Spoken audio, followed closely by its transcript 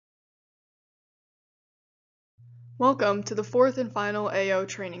Welcome to the fourth and final AO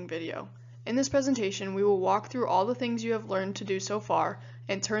training video. In this presentation, we will walk through all the things you have learned to do so far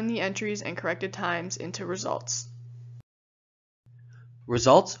and turn the entries and corrected times into results.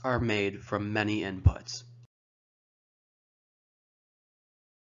 Results are made from many inputs.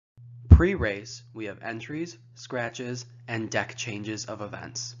 Pre-race, we have entries, scratches, and deck changes of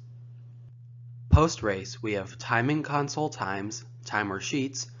events. Post-race, we have timing console times, timer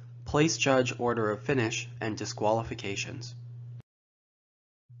sheets, place judge order of finish, and disqualifications.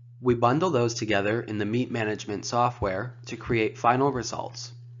 We bundle those together in the meet management software to create final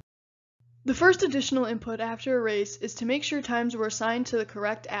results. The first additional input after a race is to make sure times were assigned to the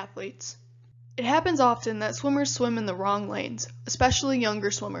correct athletes. It happens often that swimmers swim in the wrong lanes, especially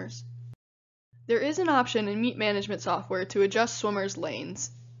younger swimmers. There is an option in meet management software to adjust swimmers' lanes.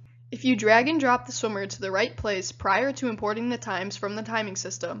 If you drag and drop the swimmer to the right place prior to importing the times from the timing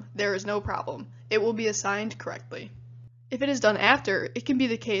system, there is no problem. It will be assigned correctly. If it is done after, it can be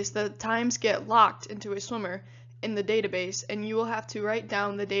the case that times get locked into a swimmer in the database and you will have to write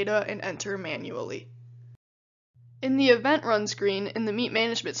down the data and enter manually. In the event run screen in the meet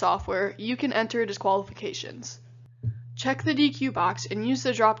management software, you can enter disqualifications. Check the DQ box and use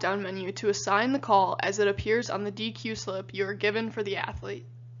the drop-down menu to assign the call as it appears on the DQ slip you are given for the athlete.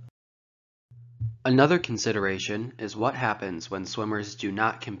 Another consideration is what happens when swimmers do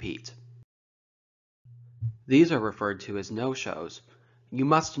not compete. These are referred to as no-shows. You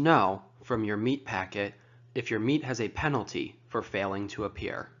must know from your meet packet if your meet has a penalty for failing to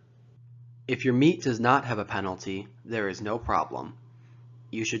appear. If your meet does not have a penalty, there is no problem.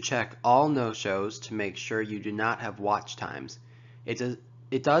 You should check all no-shows to make sure you do not have watch times.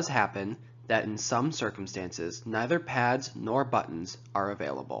 It does happen that in some circumstances, neither pads nor buttons are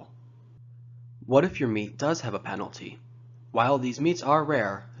available. What if your meet does have a penalty? While these meets are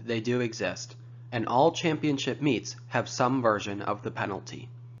rare, they do exist, and all championship meets have some version of the penalty.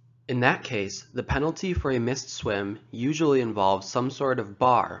 In that case, the penalty for a missed swim usually involves some sort of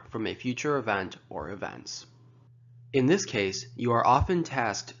bar from a future event or events. In this case, you are often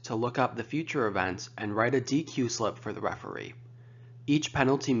tasked to look up the future events and write a DQ slip for the referee. Each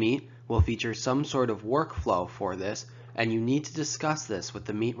penalty meet will feature some sort of workflow for this, and you need to discuss this with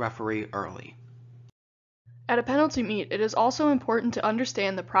the meet referee early. At a penalty meet, it is also important to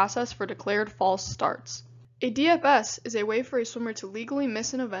understand the process for declared false starts. A DFS is a way for a swimmer to legally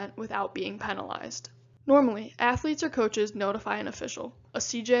miss an event without being penalized. Normally, athletes or coaches notify an official, a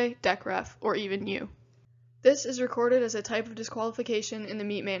CJ, deck ref, or even you. This is recorded as a type of disqualification in the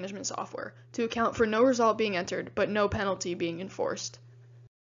meet management software to account for no result being entered but no penalty being enforced.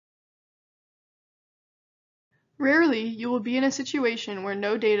 Rarely, you will be in a situation where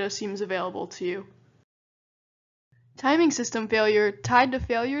no data seems available to you. Timing system failure tied to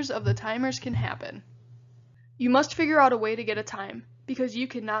failures of the timers can happen. You must figure out a way to get a time, because you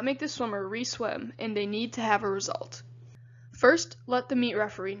cannot make the swimmer re-swim and they need to have a result. First, let the meet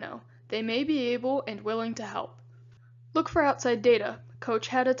referee know. They may be able and willing to help. Look for outside data. Coach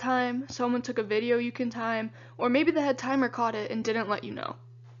had a time, someone took a video you can time, or maybe the head timer caught it and didn't let you know.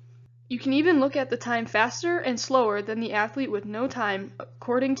 You can even look at the time faster and slower than the athlete with no time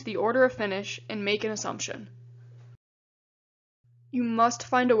according to the order of finish and make an assumption. You must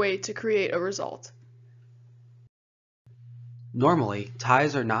find a way to create a result. Normally,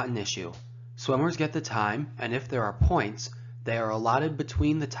 ties are not an issue. Swimmers get the time, and if there are points, they are allotted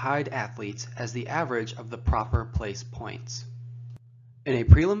between the tied athletes as the average of the proper place points. In a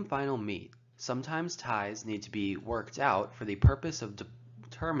prelim final meet, sometimes ties need to be worked out for the purpose of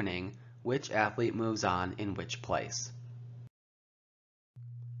determining which athlete moves on in which place.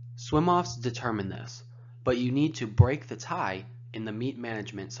 Swim-offs determine this, but you need to break the tie in the meet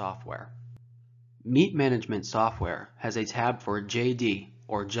management software. Meet management software has a tab for JD,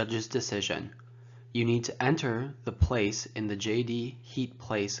 or Judge's Decision. You need to enter the place in the JD Heat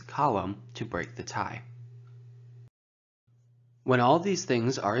Place column to break the tie. When all these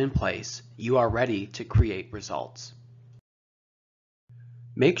things are in place, you are ready to create results.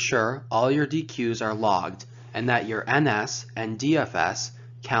 Make sure all your DQs are logged and that your NS and DFS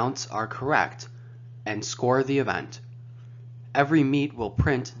counts are correct, and score the event. Every meet will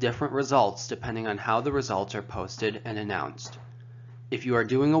print different results depending on how the results are posted and announced. If you are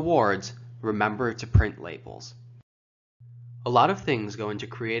doing awards, remember to print labels. A lot of things go into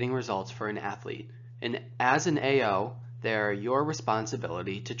creating results for an athlete, and as an AO, they are your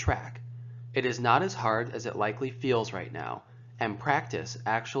responsibility to track. It is not as hard as it likely feels right now, and practice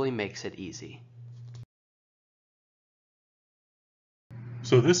actually makes it easy.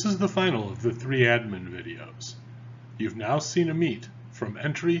 So this is the final of the 3 admin videos. You've now seen a meet from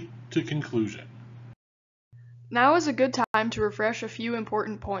entry to conclusion. Now is a good time to refresh a few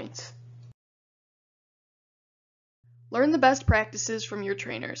important points. Learn the best practices from your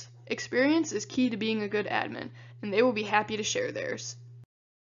trainers. Experience is key to being a good admin, and they will be happy to share theirs.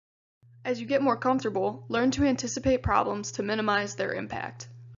 As you get more comfortable, learn to anticipate problems to minimize their impact.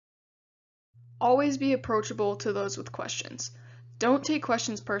 Always be approachable to those with questions. Don't take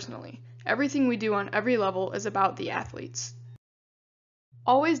questions personally. Everything we do on every level is about the athletes.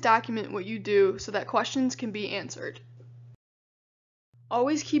 Always document what you do so that questions can be answered.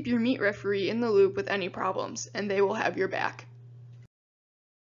 Always keep your meet referee in the loop with any problems, and they will have your back.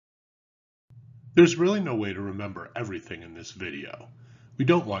 There's really no way to remember everything in this video. We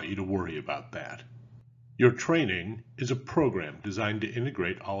don't want you to worry about that. Your training is a program designed to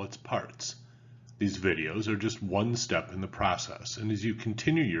integrate all its parts. These videos are just one step in the process, and as you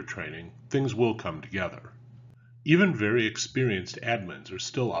continue your training, things will come together. Even very experienced admins are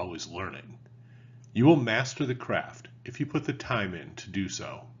still always learning. You will master the craft if you put the time in to do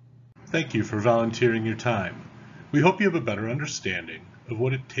so. Thank you for volunteering your time. We hope you have a better understanding of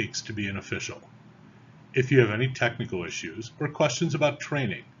what it takes to be an official. If you have any technical issues or questions about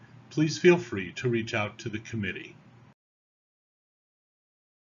training, please feel free to reach out to the committee.